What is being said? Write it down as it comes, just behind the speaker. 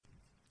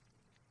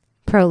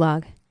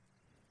Prologue.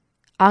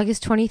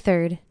 August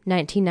 23rd,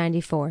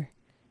 1994.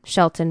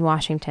 Shelton,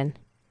 Washington.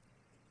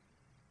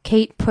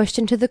 Kate pushed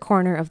into the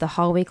corner of the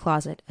hallway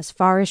closet as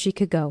far as she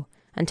could go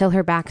until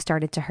her back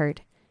started to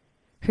hurt.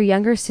 Her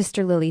younger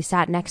sister Lily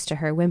sat next to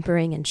her,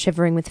 whimpering and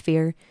shivering with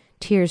fear,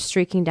 tears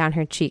streaking down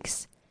her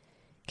cheeks.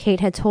 Kate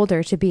had told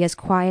her to be as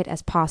quiet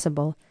as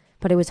possible,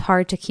 but it was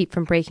hard to keep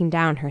from breaking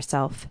down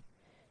herself.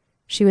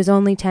 She was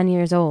only 10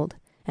 years old,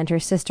 and her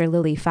sister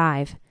Lily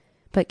 5,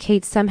 but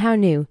Kate somehow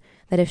knew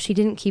that if she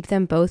didn't keep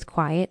them both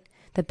quiet,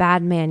 the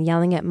bad man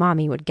yelling at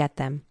Mommy would get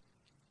them.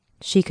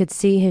 She could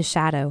see his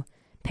shadow,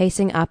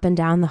 pacing up and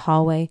down the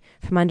hallway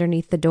from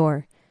underneath the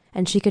door,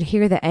 and she could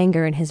hear the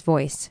anger in his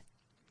voice.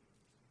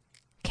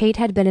 Kate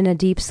had been in a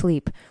deep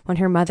sleep when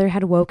her mother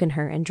had woken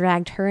her and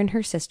dragged her and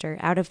her sister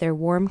out of their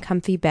warm,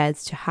 comfy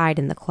beds to hide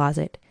in the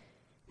closet.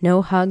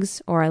 No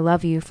hugs or I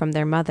love you from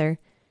their mother,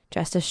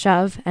 just a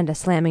shove and a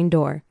slamming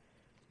door.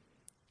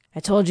 "I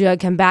told you I'd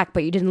come back,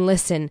 but you didn't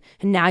listen,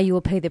 and now you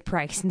will pay the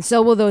price, and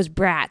so will those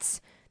brats,"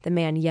 the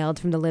man yelled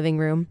from the living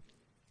room.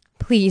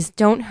 "Please,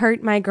 don't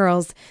hurt my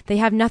girls. They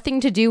have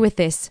nothing to do with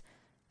this."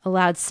 A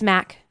loud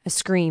smack, a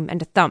scream,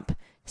 and a thump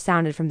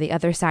sounded from the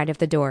other side of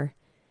the door.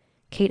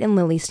 Kate and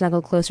Lily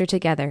snuggled closer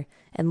together,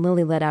 and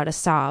Lily let out a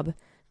sob.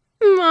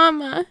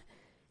 "Mama!"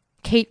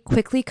 Kate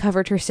quickly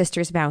covered her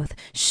sister's mouth.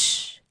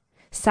 "Shh!"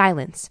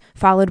 Silence,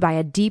 followed by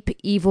a deep,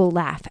 evil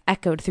laugh,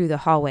 echoed through the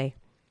hallway.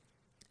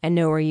 "I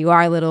know where you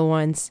are, little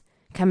ones.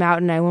 Come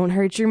out and I won't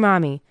hurt your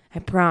mommy, I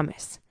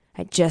promise.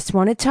 I just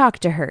want to talk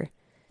to her,"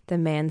 the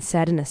man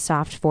said in a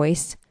soft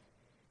voice.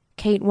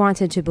 Kate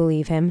wanted to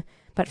believe him,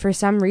 but for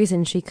some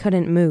reason she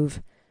couldn't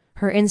move.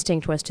 Her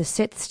instinct was to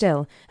sit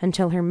still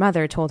until her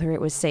mother told her it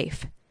was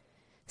safe.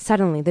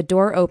 Suddenly, the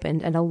door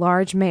opened and a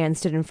large man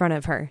stood in front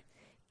of her.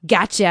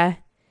 "Gotcha!"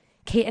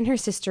 Kate and her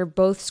sister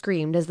both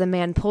screamed as the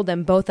man pulled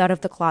them both out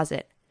of the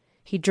closet.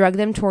 He dragged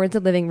them towards the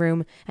living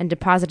room and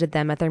deposited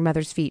them at their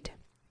mother's feet.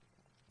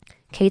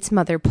 Kate's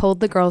mother pulled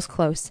the girls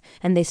close,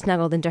 and they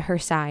snuggled into her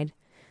side.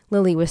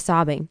 Lily was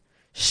sobbing.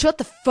 "Shut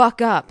the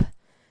fuck up!"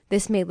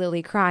 This made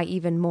Lily cry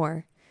even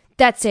more.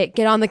 "That's it,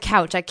 get on the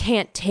couch. I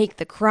can't take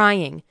the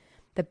crying."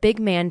 The big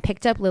man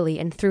picked up Lily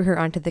and threw her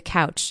onto the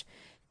couch.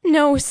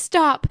 "No,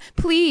 stop,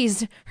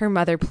 please," her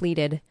mother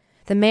pleaded.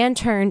 The man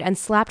turned and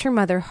slapped her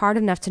mother hard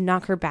enough to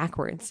knock her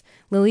backwards.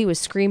 Lily was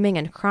screaming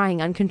and crying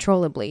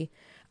uncontrollably.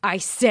 "I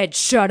said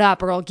shut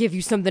up or I'll give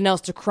you something else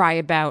to cry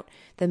about,"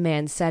 the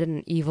man said in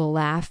an evil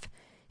laugh.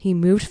 He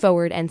moved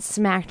forward and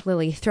smacked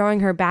Lily,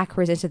 throwing her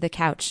backwards into the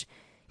couch.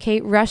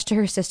 Kate rushed to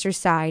her sister's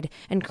side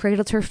and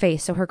cradled her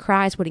face so her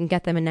cries wouldn't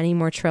get them in any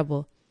more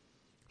trouble.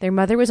 Their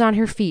mother was on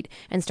her feet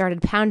and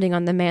started pounding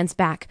on the man's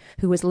back,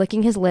 who was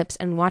licking his lips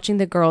and watching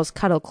the girls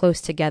cuddle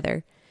close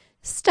together.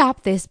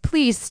 "Stop this,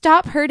 please,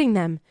 stop hurting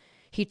them."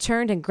 He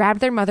turned and grabbed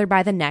their mother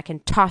by the neck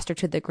and tossed her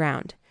to the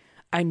ground.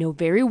 "I know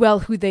very well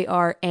who they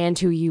are and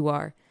who you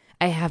are.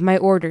 I have my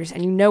orders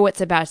and you know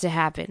what's about to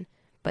happen.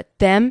 But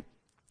them?"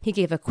 He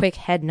gave a quick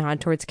head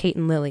nod towards Kate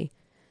and Lily.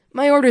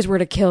 "My orders were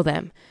to kill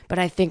them, but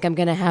I think I'm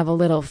going to have a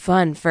little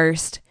fun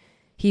first."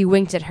 He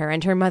winked at her,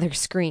 and her mother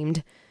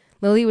screamed.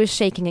 Lily was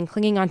shaking and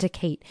clinging onto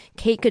Kate.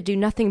 Kate could do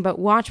nothing but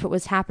watch what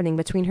was happening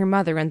between her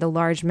mother and the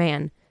large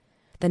man.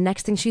 The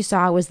next thing she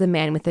saw was the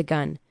man with the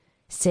gun.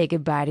 "Say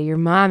goodbye to your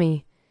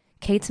mommy."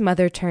 Kate's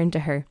mother turned to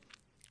her.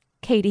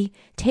 "Katie,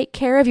 take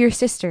care of your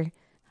sister.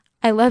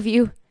 I love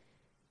you."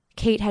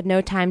 Kate had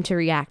no time to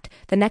react.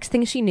 The next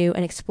thing she knew,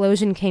 an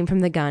explosion came from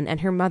the gun, and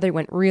her mother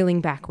went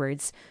reeling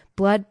backwards.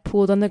 Blood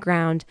pooled on the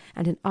ground,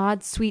 and an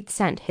odd, sweet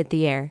scent hit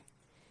the air.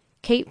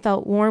 Kate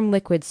felt warm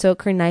liquid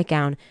soak her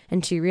nightgown,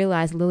 and she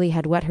realized Lily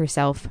had wet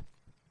herself.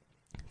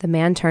 The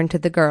man turned to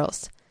the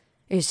girls.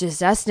 "It's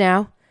just us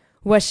now.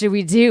 What should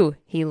we do?"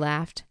 he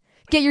laughed.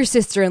 "Get your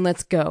sister and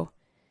let's go."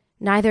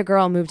 Neither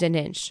girl moved an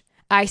inch.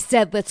 "I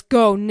said let's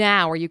go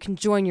now, or you can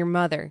join your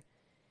mother."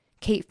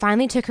 Kate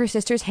finally took her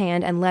sister's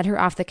hand and led her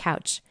off the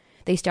couch.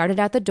 They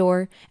started out the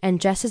door, and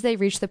just as they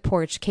reached the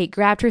porch, Kate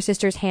grabbed her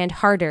sister's hand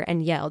harder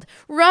and yelled,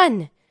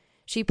 "Run!"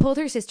 She pulled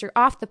her sister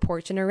off the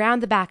porch and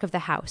around the back of the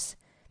house.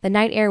 The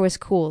night air was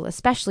cool,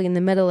 especially in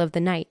the middle of the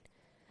night.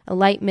 A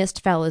light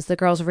mist fell as the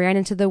girls ran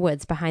into the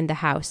woods behind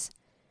the house.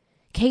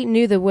 Kate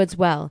knew the woods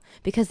well,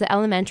 because the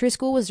elementary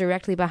school was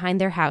directly behind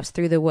their house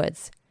through the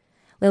woods.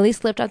 Lily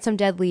slipped on some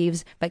dead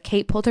leaves, but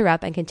Kate pulled her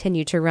up and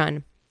continued to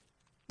run.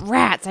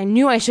 "Brats, I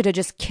knew I should have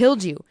just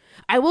killed you.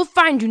 I will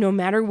find you no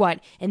matter what,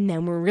 and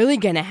then we're really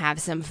gonna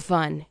have some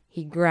fun,"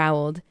 he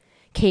growled.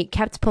 Kate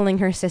kept pulling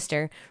her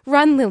sister.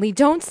 "Run, Lily,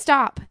 don't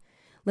stop."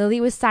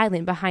 Lily was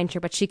silent behind her,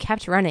 but she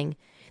kept running.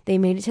 They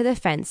made it to the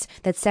fence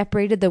that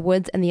separated the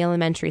woods and the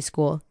elementary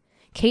school.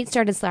 Kate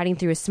started sliding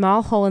through a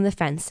small hole in the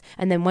fence,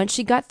 and then once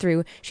she got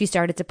through, she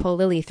started to pull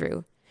Lily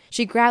through.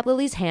 She grabbed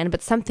Lily's hand,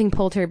 but something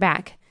pulled her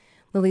back.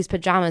 Lily's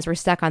pajamas were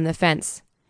stuck on the fence.